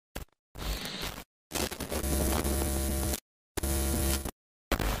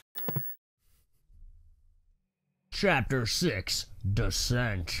Chapter 6,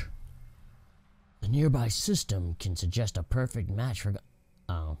 Descent. The nearby system can suggest a perfect match for...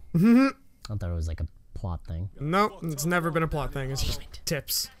 Oh. I thought it was like a plot thing. Nope, it's never been a plot thing. It's just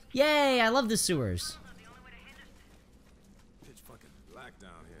tips. Yay, I love the sewers.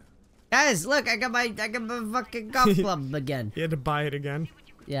 Guys, look, I got my fucking golf club again. You had to buy it again.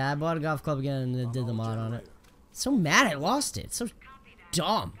 Yeah, I bought a golf club again and it did the mod on it. So mad I lost it. It's so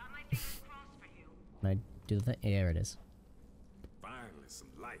dumb. Can I do the thing? Yeah, there it is. Finally, some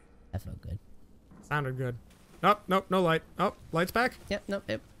light. That felt good. Sounded good. Nope, nope, no light. Oh, light's back? Yep, nope,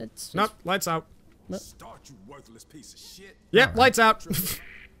 it's... Nope, lights out. Nope. Start, you worthless piece of shit. Yep, Right. lights out.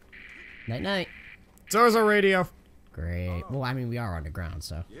 Night-night. So is our radio. Great. Well, I mean, we are underground,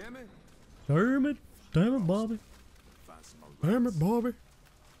 so... Yeah, man. Damn it. Damn it, Bobby. Find some more Damn it, Bobby.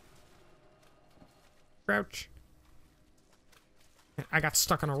 Crouch. I got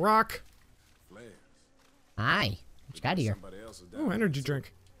stuck on a rock. flares. Hi. What you got here? Somebody else is down. Oh, energy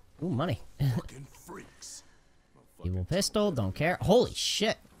drink. Ooh, money. Fucking freaks. Evil pistol, don't care. Holy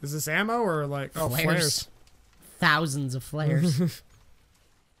shit. Is this ammo or like... Oh, Flares. flares. Thousands of flares.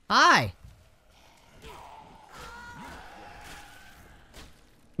 Hi.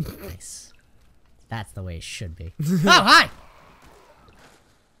 Nice. That's the way it should be. Oh, hi.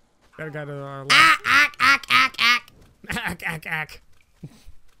 Got a guy to our left. Ack. Ack.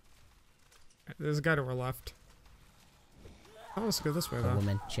 There's a guy to our left. Oh, let's go this way, A though.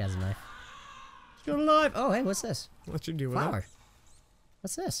 woman. She has a knife. She's alive. Oh, hey, what's this? I'll let you deal with Flower.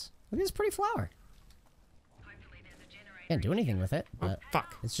 What's this? Look at this pretty flower. Can't do anything with it, that. Oh, but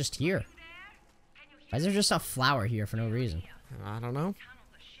fuck. it's just here. Why is there just a flower here for no reason? I don't know.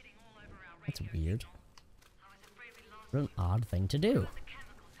 That's weird. What an odd thing to do.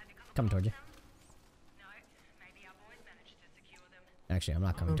 Coming towards you. Actually, I'm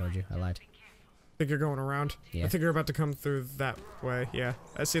not coming towards you. I lied. I think you're going around. Yeah. I think you're about to come through that way. Yeah.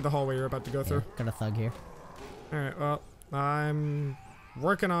 I see the hallway you're about to go Yeah, through. got a thug here. Alright, well, I'm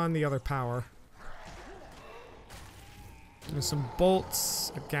working on the other power. There's some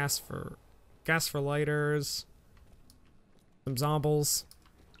bolts, a gas for lighters, some zombies.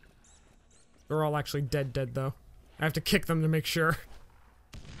 They're all actually dead though. I have to kick them to make sure.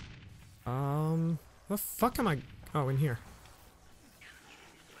 The fuck am I? Oh, in here.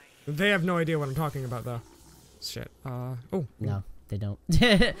 They have no idea what I'm talking about though. Shit. Oh. No, they don't.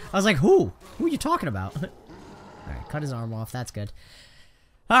 I was like, who? Who are you talking about? Alright, cut his arm off. That's good.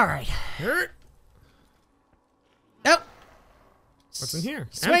 Alright. Hurt. Oh! What's in here?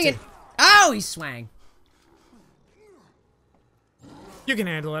 Swinging! Empty. Oh, he swang. You can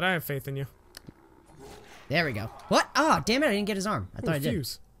handle it. I have faith in you. There we go. What? Oh, damn it, I didn't get his arm. I thought I did.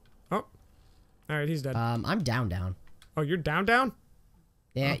 Fuse. Oh. Alright, he's dead. I'm down. Oh, you're down?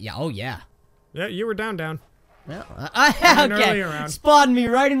 Yeah, yeah, oh yeah. Yeah, you were down. Well, An okay. earlier round. Spawned me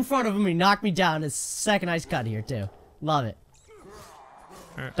right in front of him. He knocked me down. His second ice cut here too. Love it.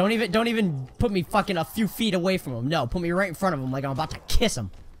 Alright. Don't even put me fucking a few feet away from him. No, put me right in front of him like I'm about to kiss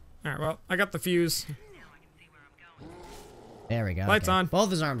him. Alright, well, I got the fuse. There we go. Lights okay. on. Both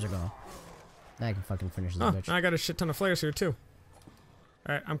his arms are gone. Now I can fucking finish this Oh, bitch. I got a shit ton of flares here too.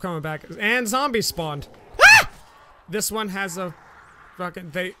 Alright, I'm coming back. And zombies spawned. Ah! This one has a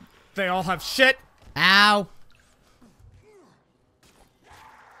fucking they all have shit. Ow!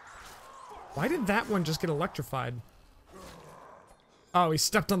 Why did that one just get electrified? Oh, he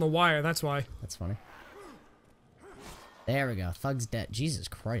stepped on the wire, that's why. That's funny. There we go. Thug's dead. Jesus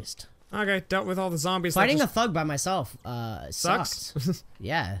Christ. Okay, dealt with all the zombies. Fighting that a thug by myself, sucks. sucks.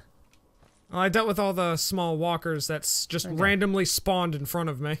 Yeah. Well, I dealt with all the small walkers that's just randomly spawned in front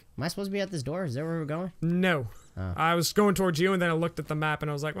of me. Am I supposed to be at this door? Is that where we're going? No. Oh. I was going towards you and then I looked at the map and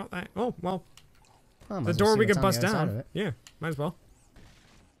I was like, well, oh, well, Oh, might the as well door see we what's could on the bust other side of down. it. Yeah, might as well.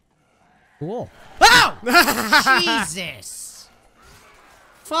 Cool. Oh! Jesus!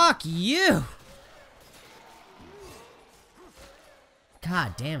 Fuck you!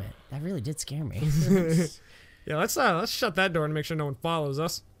 God damn it. That really did scare me. Yeah, let's shut that door and make sure no one follows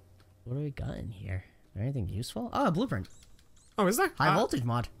us. What do we got in here? Anything useful? Oh, a blueprint. Oh, is there? High voltage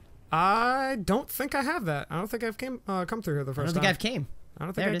mod. I don't think I have that. I don't think I've come through here the I first don't time. think I've came. I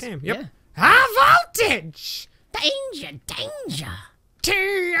don't There think it I is. came. Yep. Yeah. High voltage! Danger!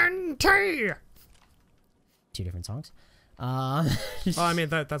 TNT! 2 different songs. Oh, I mean,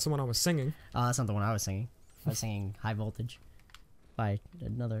 that's the one I was singing. Oh, that's not the one I was singing. I was singing High Voltage by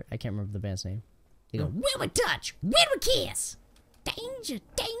another, I can't remember the band's name. They go, when we touch, when we kiss, danger,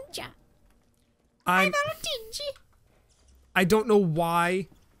 danger. I don't know why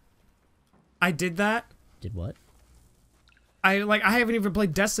I did that. Did what? I haven't even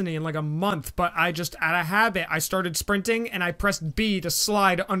played Destiny in like a month, but I just, out of habit, I started sprinting and I pressed B to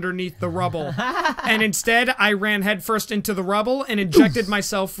slide underneath the rubble. And instead, I ran headfirst into the rubble and injected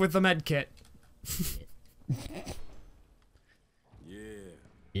myself with the med kit.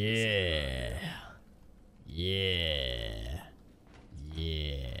 Yeah.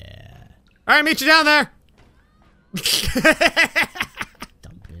 Alright, meet you down there!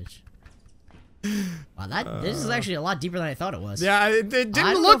 Dumb bitch. Wow, this is actually a lot deeper than I thought it was. Yeah, it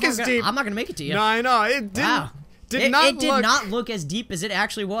didn't look as deep. I'm not gonna make it to you. No, I know. It didn't. Wow. It did not look as deep as it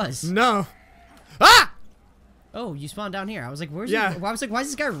actually was. No. Ah! Oh, you spawned down here. I was like, where's Yeah. he? I was like, why is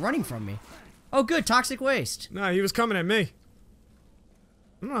this guy running from me? Oh, good, toxic waste. No, he was coming at me. I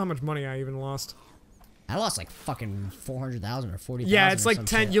don't know how much money I even lost. I lost like fucking 400,000 or 40,000. Yeah, it's or like some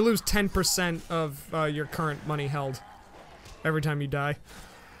 10. shit. You lose 10% of your current money held every time you die.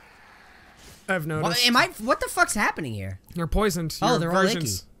 I've noticed. What the fuck's happening here? You're poisoned. Oh, Your they're all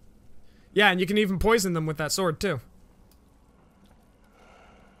versions. icky. Yeah, and you can even poison them with that sword too.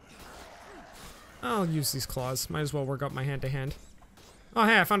 I'll use these claws. Might as well work up my hand-to-hand. Oh,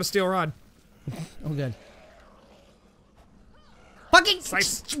 hey, I found a steel rod. Oh, good. Fucking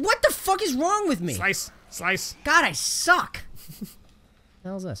Slice. What the fuck is wrong with me? Slice. Slice. God, I suck. What the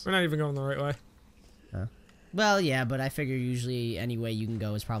hell's this? We're not even going the right way. Well, yeah, but I figure usually any way you can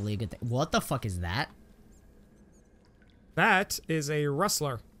go is probably a good thing. What the fuck is that? That is a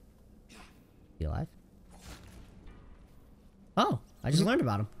rustler. You alive? Oh, I just learned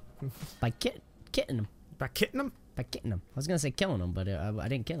about him. By kitting him. By kitting him? By kitting him. I was gonna say killing him, but I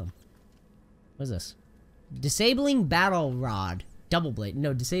didn't kill him. What is this? Disabling battle rod. Double blade.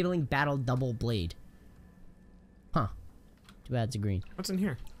 No, disabling battle double blade. Huh. Too bad it's a green. What's in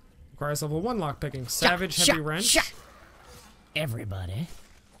here? Requires level 1 lockpicking. Savage, heavy wrench. Everybody.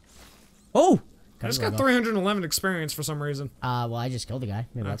 Oh! I just got 311 experience for some reason. Well, I just killed the guy.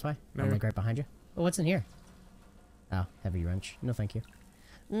 Maybe that's why. maybe. I'm like right behind you. Oh, what's in here? Oh, heavy wrench. No, thank you.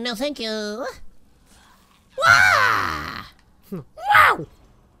 No, thank you. Wah! Wow!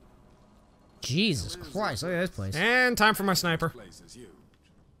 Jesus Christ, look at this place. And time for my sniper. Place is huge.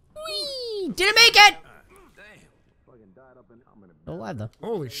 Whee! Didn't make it! Still alive, though.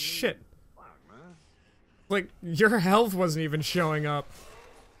 Holy shit. Like, your health wasn't even showing up.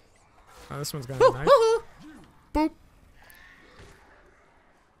 Oh, this one's got a knife. Boop.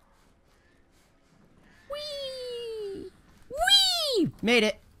 Whee! Whee! Made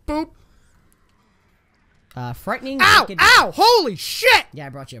it. Boop. Frightening. Ow! Wicked- Ow! Holy shit! Yeah, I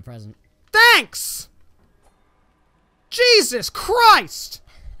brought you a present. Thanks! Jesus Christ!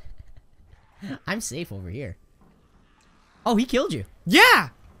 I'm safe over here. Oh, he killed you. Yeah!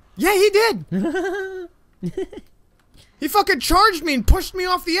 Yeah, he did! He fucking charged me and pushed me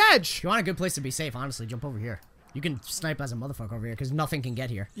off the edge! If you want a good place to be safe, honestly, jump over here. You can snipe as a motherfucker over here, because nothing can get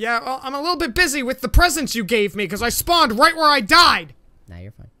here. Yeah, well, I'm a little bit busy with the presents you gave me, because I spawned right where I died! Nah,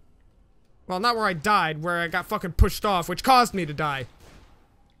 you're fine. Well, not where I died, where I got fucking pushed off, which caused me to die.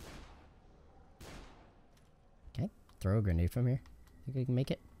 Okay, throw a grenade from here. Think I can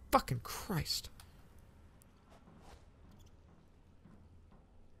make it? Fucking Christ.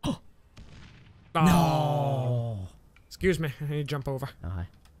 Oh. No. Excuse me, I need to jump over. Oh, hi.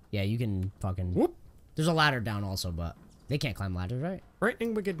 Yeah, you can fucking... Whoop. There's a ladder down also, but they can't climb ladders, right?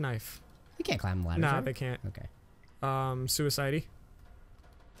 Lightning wicked knife. They can't climb ladders, Nah, right? they can't. Okay. Suicide-y.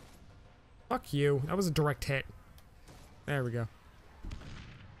 Fuck you. That was a direct hit. There we go.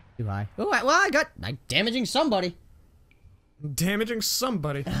 Too high. Oh, well, I got... like, damaging somebody. Damaging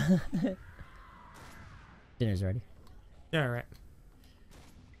somebody. Dinner's ready. Yeah, alright.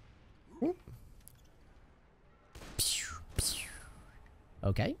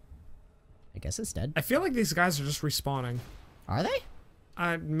 Okay. I guess it's dead. I feel like these guys are just respawning. Are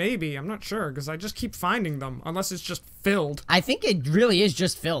they? Maybe. I'm not sure, because I just keep finding them, unless it's just filled. I think it really is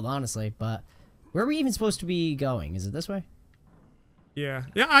just filled, honestly, but... Where are we even supposed to be going? Is it this way? Yeah.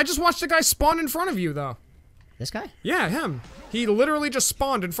 Yeah, I just watched a guy spawn in front of you, though. This guy? Yeah, him. He literally just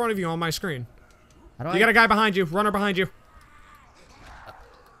spawned in front of you on my screen. How do You got a guy behind you. Runner behind you.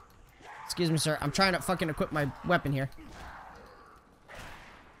 Excuse me, sir. I'm trying to fucking equip my weapon here.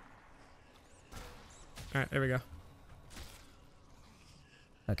 Alright, there we go.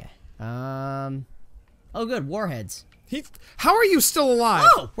 Okay. Oh, good. Warheads. How are you still alive?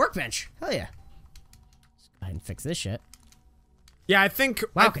 Oh! Workbench. Hell yeah. Let's go ahead and fix this shit. Yeah, I think...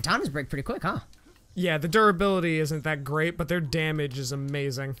 Wow, katanas break pretty quick, huh? Yeah, the durability isn't that great, but their damage is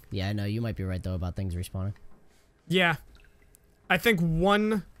amazing. Yeah, I know. You might be right, though, about things respawning. Yeah. I think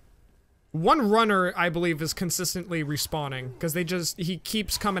one runner, I believe, is consistently respawning, because he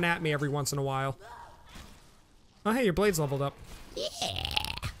keeps coming at me every once in a while. Oh, hey, your blade's leveled up. Yeah.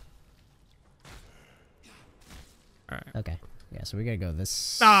 Alright. Okay. Yeah, so we gotta go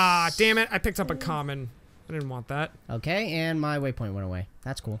this. Ah, damn it. I picked up a common. I didn't want that. Okay, and my waypoint went away.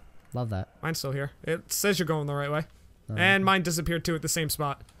 That's cool. Love that. Mine's still here. It says you're going the right way. And mine disappeared too at the same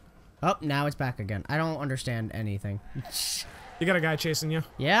spot. Oh, now it's back again. I don't understand anything. You got a guy chasing you.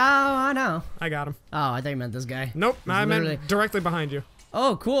 Yeah, I know. I got him. Oh, I thought you meant this guy. Nope, I literally- meant directly behind you.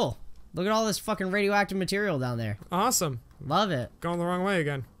 Oh, cool. Look at all this fucking radioactive material down there. Awesome. Love it. Going the wrong way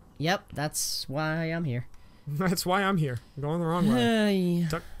again. Yep, that's why I'm here. That's why I'm here. I'm going the wrong way.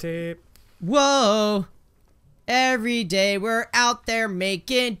 Duct tape. Whoa. Every day we're out there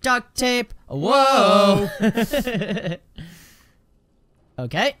making duct tape. Whoa.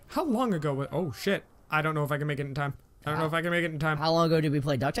 Okay. How long ago was... Oh, shit. I don't know if I can make it in time. I don't know if I can make it in time. How long ago did we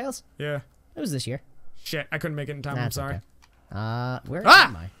play DuckTales? Yeah. It was this year. Shit, I couldn't make it in time. I'm That's sorry. okay. Where Ah!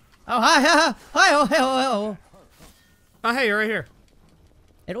 am I? Oh, hi, hi, hi, oh, hey, oh, hey, oh. Oh, hey, you're right here.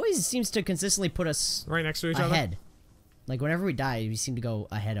 It always seems to consistently put us Right next to each other. ahead. Like, whenever we die, we seem to go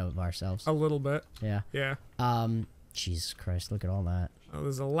ahead of ourselves. A little bit. Yeah. Yeah. Jesus Christ, look at all that. Oh,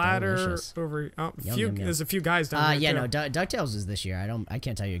 there's a ladder Delicious. over... Oh, Yum, yum, yum. There's a few guys down here, Yeah, too. no, DuckTales is this year. I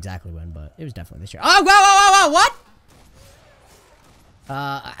can't tell you exactly when, but it was definitely this year. Oh, whoa, whoa, whoa, whoa, what?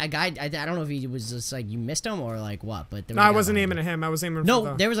 A guy, I don't know if he was just like, you missed him or like what, but there was No, a I guy wasn't behind aiming you. at him. I was aiming for No,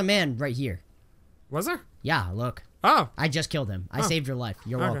 the... there was a man right here. Was there? Yeah, look. Oh. I just killed him. I saved your life.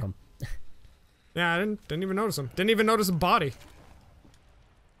 You're Okay. welcome. Yeah, I didn't even notice him. Didn't even notice a body.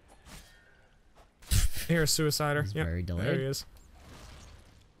 Here's a suicider. He's Yep, very delayed. there he is.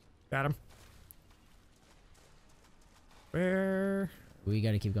 Got him. Where? We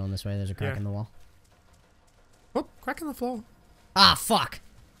gotta keep going this way. There's a crack Yeah. in the wall. Oh, crack in the floor. Ah, fuck.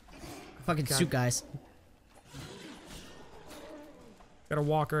 Fucking God. suit guys. Got a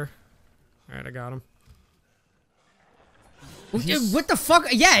walker. Alright, I got him. Dude, what the fuck?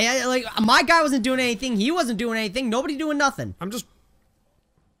 Yeah, like, my guy wasn't doing anything. He wasn't doing anything. Nobody doing nothing. I'm just...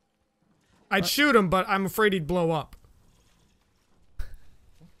 I'd shoot him, but I'm afraid he'd blow up. What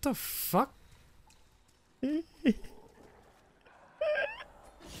the fuck?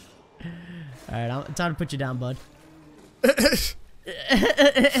 Alright, time to put you down, bud.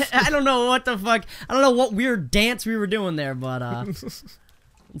 I don't know what the fuck. I don't know what weird dance we were doing there, but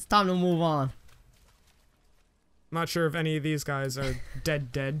it's time to move on. Not sure if any of these guys are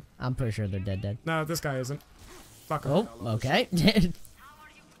dead. I'm pretty sure they're dead. No, this guy isn't. Fuck him. Oh, okay. Still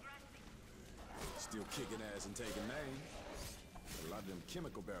kicking ass and taking names. A lot of them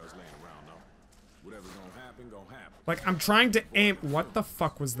chemical barrels laying around though. Whatever's gonna happen, gonna happen. Like, I'm trying to aim... What the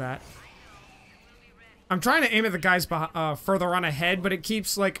fuck was that? I'm trying to aim at the guys further on ahead, but it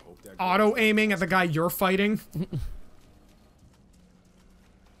keeps, like, auto-aiming at the guy you're fighting. You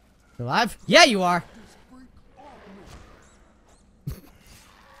alive? Yeah, you are.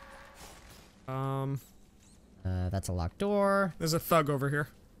 That's a locked door. There's a thug over here.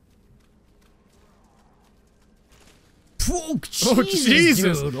 Oh, Oh,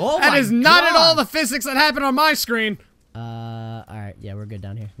 Jesus! Dude. Oh, that my is not at all God. the physics that happen on my screen! Alright, yeah, we're good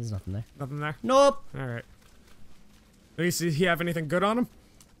down here. There's nothing there. Nothing there? Nope. Alright. At least, did he have anything good on him?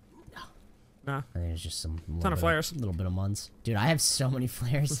 No. Nah. I think it's just some Ton of flares. little bit of muns. Dude, I have so many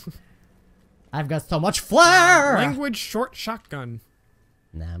flares. I've got so much flare! Language short shotgun.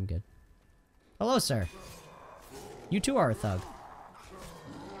 Nah, I'm good. Hello, sir. You too are a thug.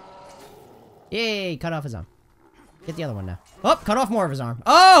 Yay, cut off his arm. Get the other one now. Oh, cut off more of his arm.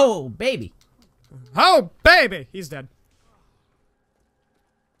 Oh, baby. Oh, baby! He's dead.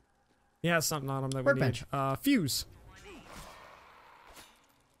 He has something on him that we Workbench. need. Fuse.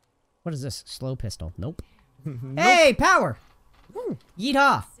 What is this? Slow pistol. Nope. Hey, power! Ooh.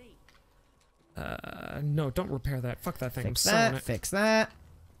 Yeehaw! No, don't repair that. Fuck that thing. Fix I'm selling that, it. fix that.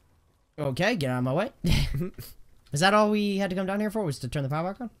 Okay, get out of my way. Is that all we had to come down here for? Was to turn the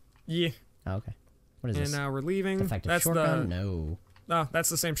power back on? Yeah. Oh, okay. What is And this? now we're leaving. Defective That's shotgun? the... No. Oh, that's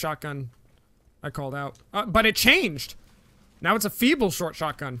the same shotgun I called out. But it changed! Now it's a feeble short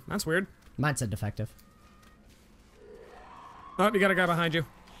shotgun. That's weird. Mine said defective. Oh, you got a guy behind you.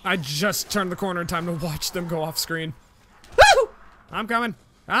 I just turned the corner in time to watch them go off screen. Woo! I'm coming.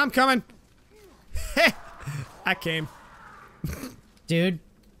 I'm coming. I came. Dude,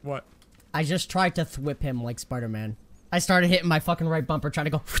 What? I just tried to whip him like Spider-Man. I started hitting my fucking right bumper trying to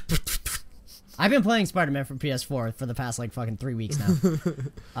go... I've been playing Spider-Man for PS4 for the past like fucking 3 weeks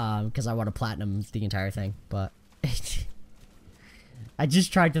now. Because I want to platinum the entire thing, but... I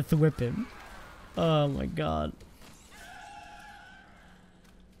just tried to whip him. Oh my god.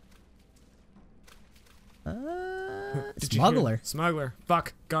 Did you hear? Smuggler. Smuggler.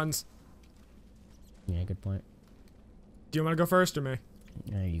 Fuck. Guns. Yeah, good point. Do you want to go first or me?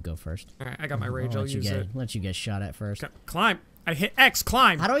 You go first. All right, I got my rage. I'll use it. Let you get shot at first. Climb. I hit X.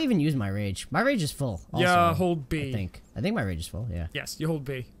 Climb. How do I even use my rage? My rage is full. Also, yeah, hold B. I think my rage is full. Yeah. Yes, you hold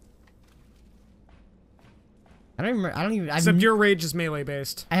B. I don't even. Except your rage is melee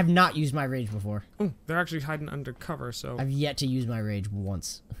based. I have not used my rage before. Oh, they're actually hiding under cover, so. I've yet to use my rage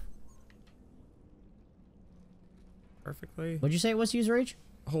once. Perfectly. What'd you say it was to use rage?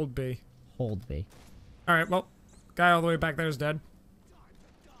 Hold B. Hold B. All right. Well, guy all the way back there is dead.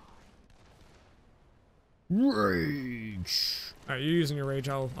 Rage. All right, you're using your rage.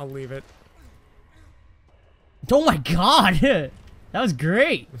 I'll leave it. Oh my god! That was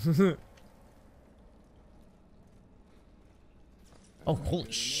great! Oh,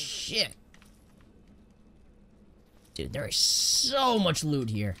 holy shit. Dude, there is so much loot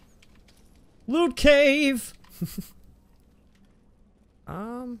here. Loot cave!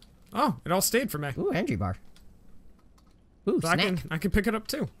 Oh, it all stayed for me. Ooh, energy bar. Ooh, So snack. I can pick it up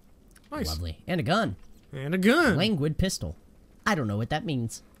too. Nice. Lovely. And a gun. And a gun. Languid pistol. I don't know what that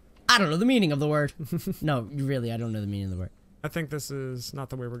means. I don't know the meaning of the word. No, really, I don't know the meaning of the word. I think this is not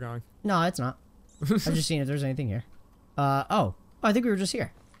the way we're going. No, it's not. I'm just seeing if there's anything here. Oh, I think we were just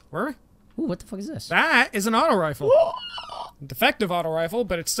here. Were we? Ooh, what the fuck is this? That is an auto rifle. Defective auto rifle,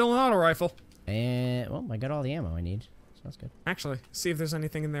 but it's still an auto rifle. And, well, I got all the ammo I need. So that's good. Actually, see if there's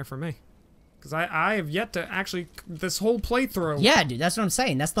anything in there for me. Because I have yet to actually, this whole playthrough. Yeah, dude, that's what I'm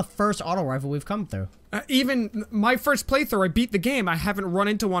saying. That's the first auto rifle we've come through. Even my first playthrough, I beat the game. I haven't run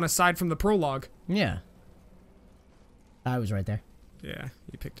into one aside from the prologue. Yeah. I was right there. Yeah,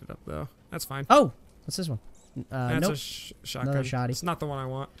 you picked it up though. That's fine. Oh, what's this one? That's nope. a shotgun. Another shotty. It's not the one I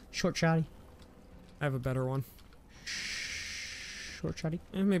want. Short shotty. I have a better one. Short shotty.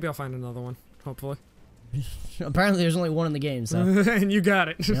 And maybe I'll find another one. Hopefully. Apparently, there's only one in the game, so. And you got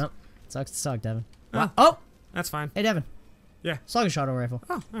it. Yep. Sucks to suck, Devin. Oh. Oh! That's fine. Hey, Devin. Yeah. Sluggish auto rifle.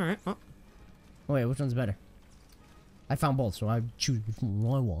 Oh, alright. Well. Oh, wait, which one's better? I found both, so I choose which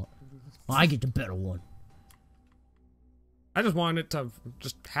one I want. I get the better one. I just wanted to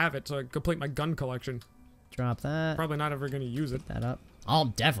just have it so I complete my gun collection. Drop that. Probably not ever going to use it. That up. I'm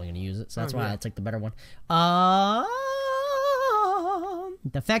definitely gonna use it, so that's why yeah. I took the better one.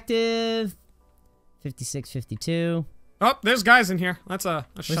 Defective. 56, 52. Oh, there's guys in here. Let's shut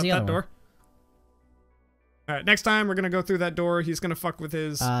the other that door. Alright, next time we're gonna go through that door. He's gonna fuck with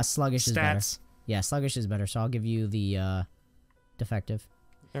his Sluggish is better. stats. Yeah, sluggish is better, so I'll give you the defective.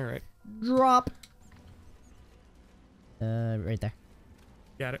 Alright. Drop. Right there.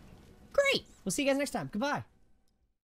 Got it. Great. We'll see you guys next time. Goodbye.